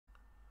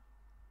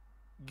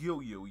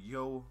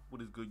Yo,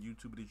 what is good,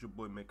 YouTube? It is your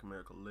boy Make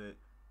America Lit,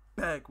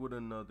 back with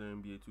another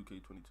NBA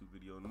 2K22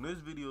 video. And this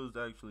video is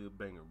actually a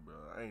banger, bro.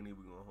 I ain't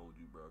even gonna hold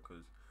you, bro,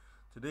 because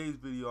today's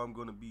video I'm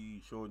gonna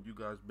be showing you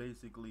guys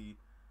basically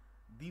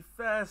the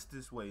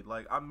fastest way.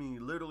 Like, I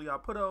mean, literally, I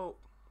put out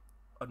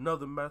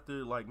another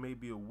method like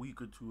maybe a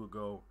week or two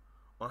ago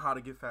on how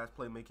to get fast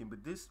playmaking,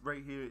 but this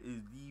right here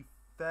is the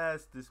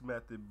fastest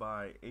method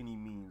by any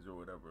means or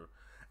whatever.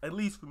 At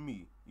least for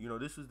me, you know,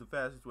 this is the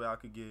fastest way I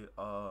could get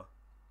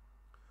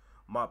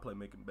my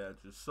playmaking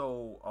badges.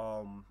 So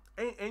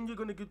and you're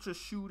gonna get your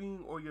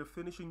shooting or your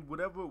finishing,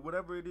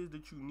 whatever it is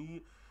that you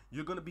need.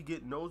 You're gonna be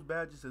getting those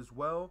badges as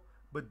well,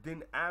 but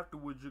then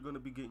afterwards you're gonna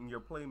be getting your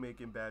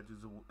playmaking badges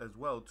as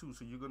well too.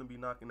 So you're gonna be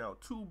knocking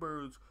out two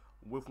birds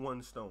with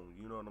one stone,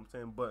 you know what I'm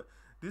saying? But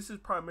this is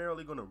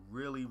primarily gonna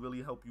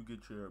really help you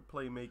get your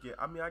playmaking.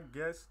 I mean, I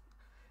guess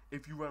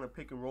if you run a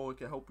pick and roll, it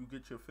can help you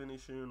get your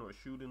finishing or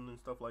shooting and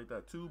stuff like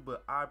that too,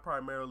 but I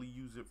primarily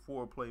use it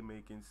for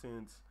playmaking,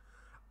 since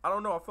I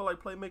don't know, I feel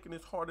like playmaking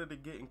is harder to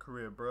get in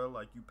career, bro.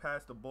 Like, you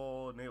pass the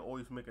ball and they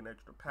always make an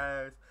extra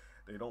pass.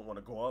 They don't want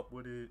to go up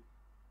with it.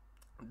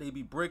 They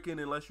be bricking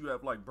unless you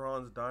have like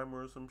bronze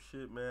dimer or some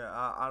shit, man.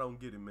 I don't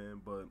get it, man.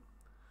 But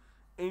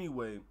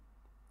anyway,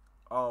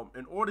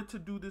 in order to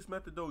do this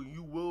method though,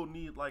 you will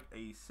need like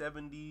a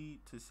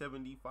 70 to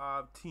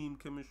 75 team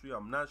chemistry.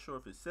 I'm not sure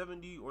if it's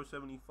 70 or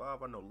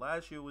 75. I know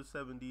last year was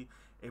 70.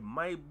 It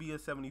might be a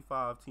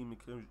 75 team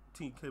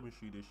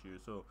chemistry this year.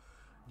 So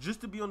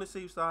just to be on the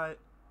safe side,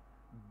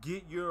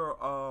 get your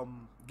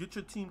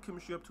team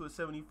chemistry up to a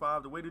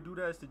 75. The way to do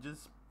that is to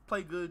just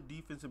play good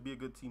defense and be a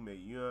good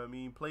teammate. You know what I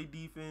mean? Play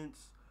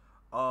defense,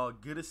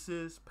 get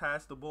assists,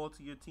 pass the ball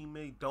to your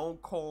teammate. Don't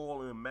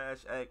call and mash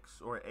X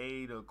or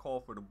A to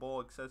call for the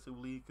ball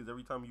excessively, because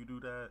every time you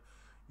do that,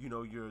 you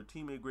know, your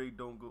teammate grade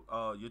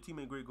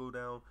go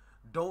down.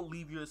 Don't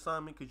leave your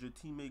assignment because your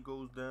teammate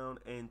goes down,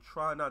 and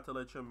try not to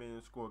let your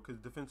man score, because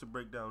defensive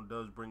breakdown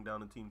does bring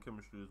down the team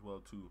chemistry as well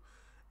too.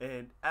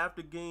 And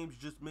after games,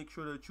 just make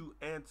sure that you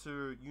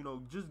answer, you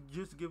know,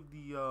 just give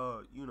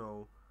the, you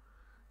know,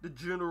 the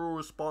general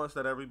response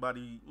that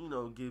everybody, you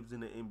know, gives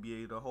in the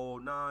NBA. The whole,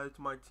 nah, it's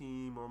my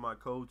team or my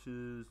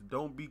coaches.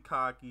 Don't be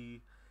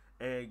cocky.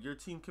 And your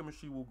team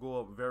chemistry will go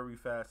up very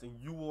fast, and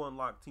you will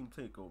unlock team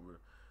takeover.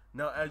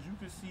 Now, as you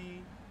can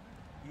see,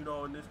 you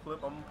know, in this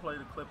clip, I'm going to play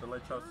the clip and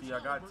let y'all see.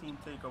 I got team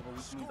takeover,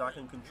 which means I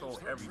can control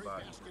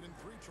everybody.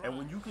 And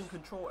when you can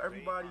control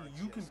everybody,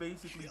 you can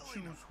basically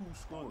choose who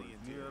scores.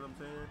 You know what I'm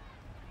saying?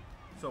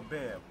 So,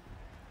 bam.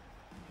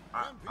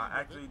 I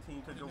actually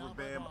team take over,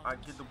 bam. I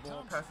get the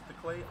ball, pass it to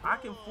Clay. I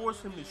can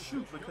force him to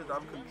shoot because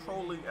I'm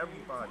controlling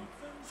everybody.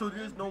 So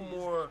there's no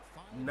more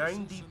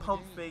 90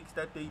 pump fakes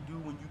that they do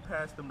when you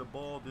pass them the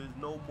ball. There's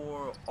no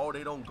more, oh,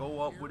 they don't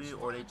go up with it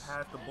or they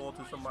pass the ball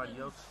to somebody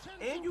else.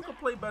 And you can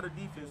play better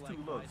defense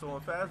too. Look, so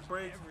on fast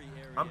breaks,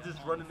 I'm just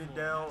running it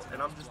down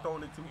and I'm just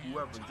throwing it to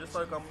whoever. Just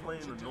like I'm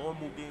playing a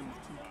normal game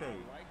of 2K.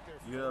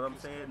 You know what I'm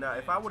saying? Now,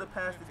 if I would have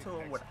passed it to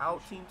him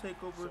without team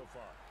takeover,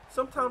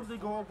 sometimes they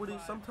go up with it,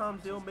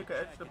 sometimes they'll make an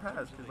extra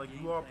pass, because like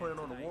you are playing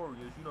on the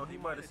Warriors, you know, he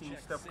might have seen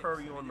Steph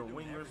Curry on the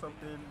wing or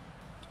something,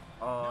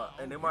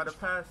 and they might have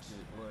passed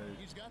it.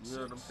 Like, you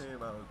know what I'm saying?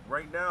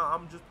 Right now,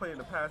 I'm just playing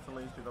the passing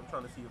lanes because I'm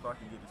trying to see if I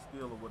can get a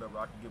steal or whatever.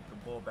 I can get the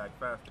ball back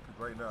faster, because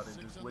right now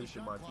they're just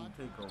wasting my team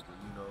takeover,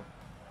 you know.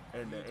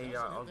 And the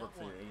AI, I was about to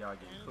say AI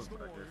getting cooked,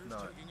 but I guess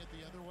not.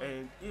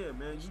 And yeah,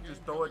 man, you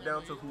just throw it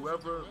down to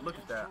whoever. Look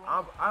at that.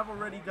 I've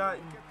already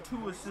gotten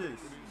 2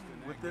 assists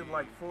within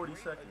like 40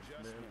 seconds,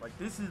 man. Like,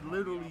 this is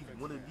literally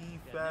one of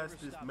the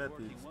fastest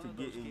methods to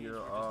get in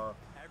your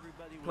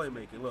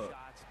playmaking. Look,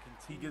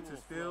 he gets a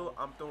steal,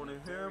 I'm throwing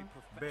it to him,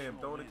 bam,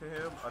 throwing it to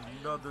him,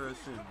 another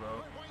assist,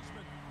 bro.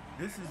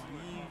 This is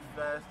the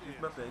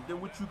fastest method. And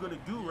then what you're going to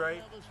do,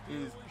 right,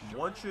 is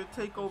once your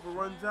takeover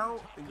runs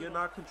out and you're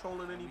not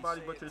controlling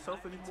anybody but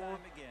yourself anymore,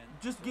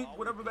 just get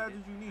whatever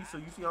badges you need. So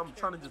you see, I'm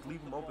trying to just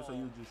leave him open so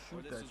he'll just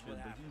shoot that shit,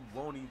 but he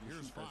won't even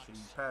shoot that shit.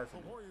 He's passing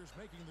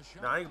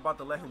it. Now, I ain't about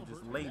to let him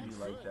just lay me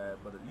like that,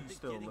 but he's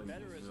still lay me,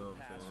 you know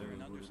what I'm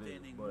saying?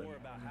 What it is.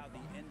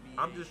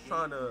 But I'm just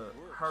trying to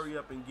hurry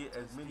up and get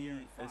as many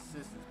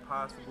assists as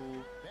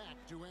possible,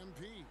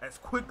 as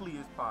quickly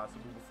as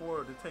possible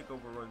before the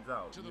takeover runs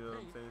out. You know what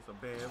I'm saying? So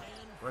bam,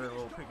 running a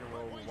little pick and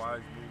roll with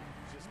Wiseman.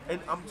 And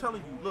I'm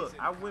telling you, look,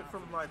 I went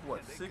from like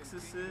what, 6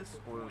 assists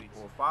or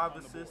 5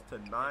 assists to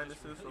 9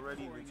 assists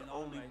already. It's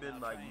only been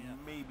like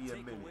maybe a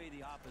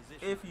minute,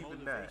 if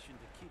even that.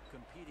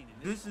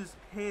 This is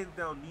hands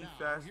down the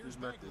fastest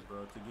method,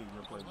 bro, to get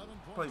your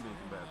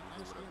playmaking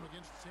badges or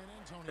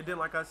whatever. And then,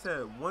 like I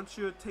said, once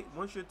your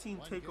team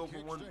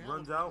takeover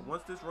runs out,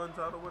 once this runs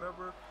out or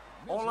whatever,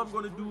 all I'm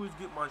gonna do is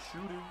get my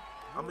shooting,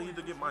 I'm gonna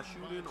either get my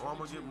shooting or I'm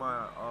gonna get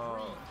my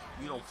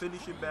you know,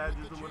 finishing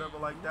badges or whatever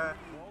like that.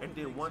 And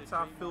then once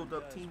I filled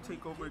up team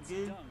takeover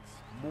again,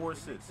 more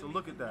assists. So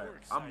look at that.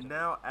 I'm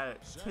now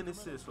at 10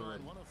 assists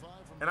already.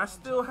 And I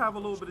still have a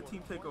little bit of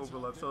team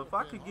takeover left. So if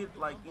I could get,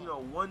 like, you know,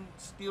 one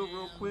steal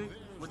real quick,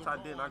 which I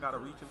didn't, I got a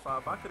reaching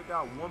 5. If I could have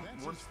got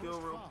one steal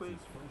real quick,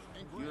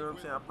 you know what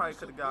I'm saying? I probably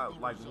could have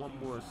got like one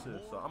more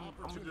assist. So I'm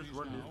gonna just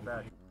run this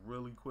back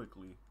really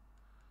quickly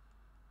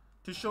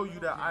to show you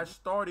that I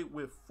started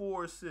with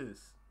 4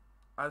 assists.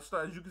 As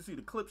you can see,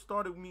 the clip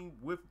started me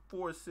with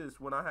 4 assists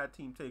when I had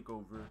team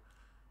takeover.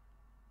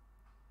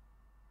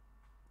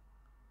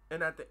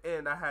 And at the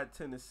end, I had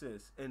 10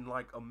 assists in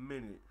like a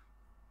minute.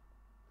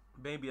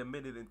 Maybe a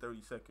minute and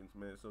 30 seconds,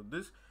 man. So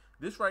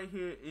this right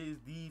here is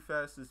the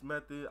fastest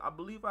method. I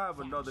believe I have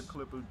another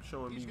clip of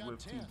showing me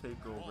with team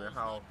takeover and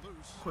how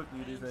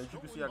quickly it is. And as you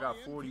can see, I got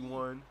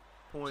 41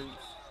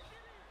 points.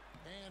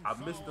 I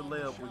missed the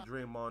layup with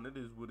Draymond. It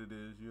is what it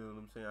is. You know what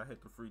I'm saying? I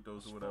hit the free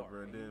throws or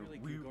whatever. And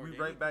then we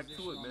right back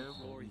to it,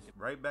 man.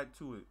 Right back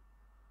to it.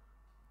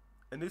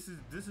 And this is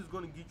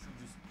going to get you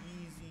just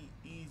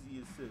easy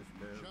assists,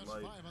 man.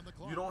 Like,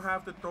 you don't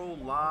have to throw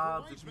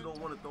lobs. If you don't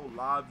want to throw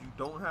lobs, you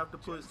don't have to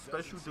put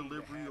special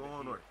delivery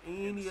on or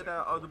any of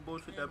that other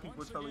bullshit that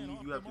people are telling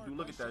you have to do.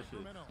 Look at that shit.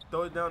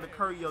 Throw it down to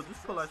Curry, yo.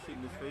 Just pull that shit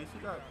in his face.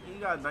 He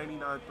got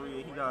 99-3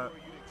 and he got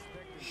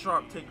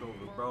sharp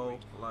takeover, bro.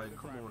 Like,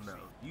 come on now.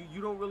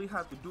 You don't really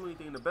have to do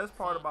anything. The best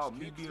part about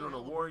me being on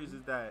the Warriors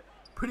is that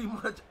pretty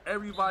much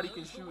everybody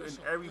can shoot and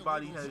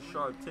everybody has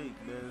sharp take,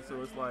 man.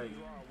 So it's like,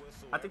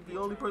 I think the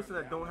only person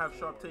that don't have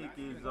sharp take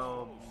is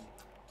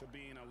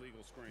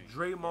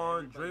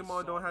Draymond.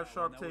 Draymond don't have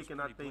sharp take,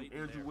 and I think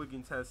Andrew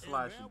Wiggins has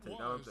slash and take,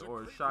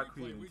 or shot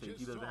creating take.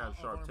 He doesn't have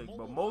sharp take.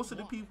 But most of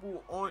the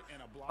people on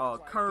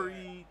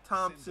Curry,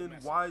 Thompson,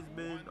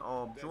 Wiseman,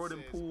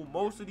 Jordan Poole,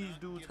 most of these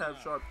dudes have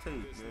sharp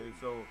take, man.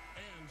 So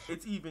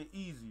it's even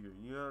easier.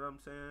 You know what I'm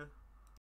saying?